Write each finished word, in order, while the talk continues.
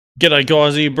G'day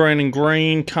guys, here Brandon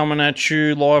Green coming at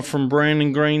you live from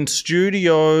Brandon Green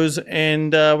Studios,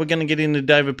 and we're going to get into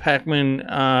David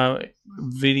Pakman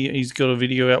video. He's got a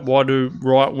video out. Why do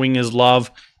right-wingers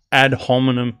love ad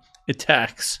hominem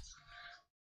attacks?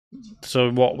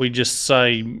 So what we just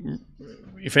say,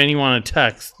 if anyone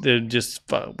attacks, they're just,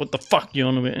 what the fuck you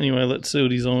on about? Anyway, let's see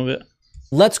what he's on about.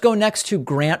 Let's go next to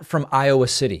Grant from Iowa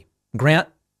City. Grant,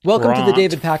 welcome to the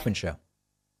David Pakman Show.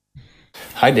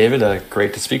 Hi, David.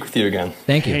 Great to speak with you again.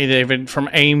 Thank you. Hey, David, from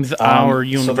Ames, our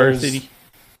university.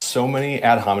 So many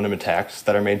ad hominem attacks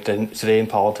that are made today in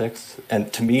politics,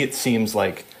 and to me it seems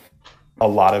like a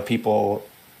lot of people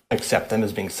accept them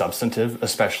as being substantive,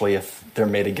 especially if they're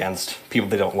made against people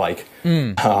they don't like.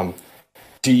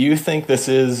 Do you think this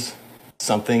is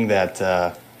something that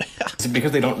is it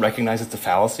because they don't recognize it's a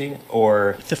fallacy,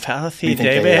 or It's a fallacy, do you think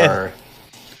David. they are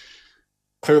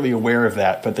clearly aware of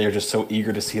that, but they're just so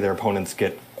eager to see their opponents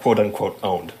get quote-unquote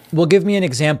owned? Well, give me an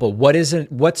example.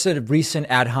 What's a recent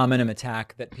ad hominem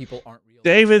attack that people aren't realizing?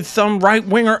 David, some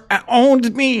right-winger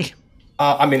owned me.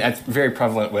 I mean, it's very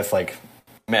prevalent with, like,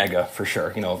 MAGA, for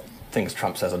sure. You know, things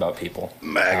Trump says about people.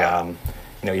 MAGA.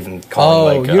 You know, even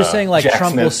calling, you're saying, like, Jack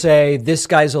Trump Smith, will say, this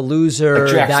guy's a loser,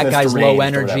 Jack that Smith's guy's deranged low or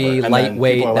energy, whatever. And then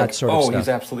lightweight, people are that like, sort of stuff. he's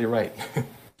absolutely right.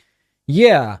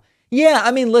 Yeah,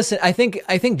 I mean, listen, I think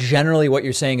generally what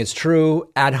you're saying is true.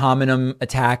 Ad hominem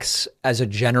attacks as a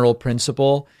general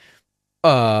principle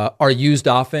are used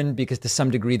often because to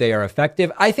some degree they are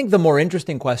effective. I think the more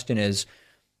interesting question is,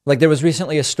 like, there was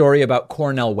recently a story about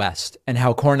Cornel West and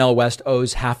how Cornel West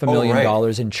owes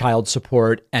 $500,000 in child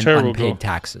support and unpaid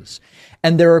taxes.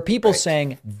 And there are people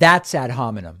saying that's ad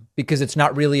hominem because it's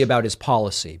not really about his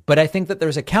policy. But I think that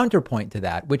there's a counterpoint to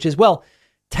that, which is, well,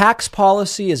 tax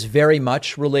policy is very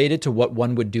much related to what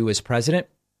one would do as president.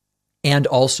 And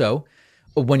also,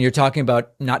 when you're talking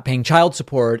about not paying child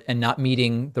support and not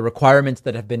meeting the requirements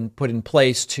that have been put in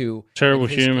place to, Terrible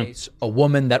in his human. case, a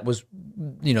woman that was,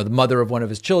 you know, the mother of one of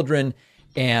his children,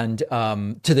 and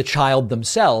to the child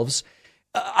themselves,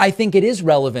 I think it is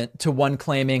relevant to one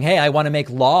claiming, hey, I want to make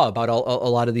law about a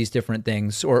lot of these different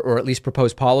things, or at least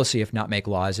propose policy, if not make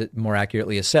law, as it more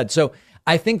accurately is said. So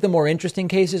I think the more interesting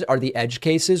cases are the edge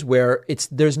cases where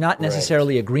there's not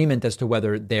necessarily agreement as to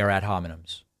whether they are ad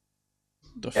hominems.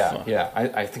 Yeah.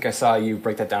 I think I saw you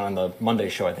break that down on the Monday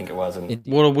show, I think it was. And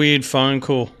What a weird phone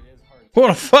call. What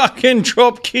a fucking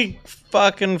dropkick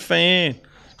fucking fan.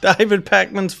 David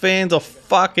Pakman's fans are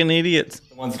fucking idiots.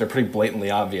 the ones that are pretty blatantly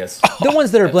obvious. The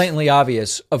ones that are blatantly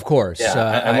obvious, of course.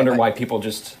 Yeah, I wonder why people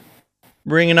just...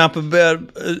 Bringing up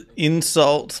about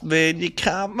insults, man. You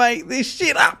can't make this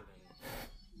shit up.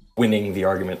 winning the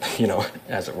argument, you know,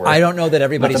 as it were. I don't know that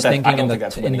everybody's thinking in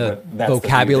the that's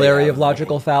vocabulary the of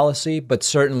logical fallacy, but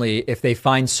certainly if they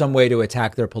find some way to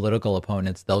attack their political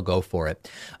opponents, they'll go for it.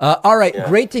 All right,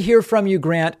 great to hear from you,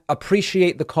 Grant.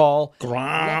 Appreciate the call.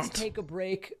 Grant. Let's take a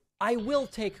break. I will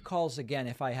take calls again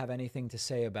if I have anything to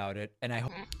say about it, and I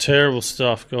hope... Terrible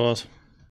stuff, guys.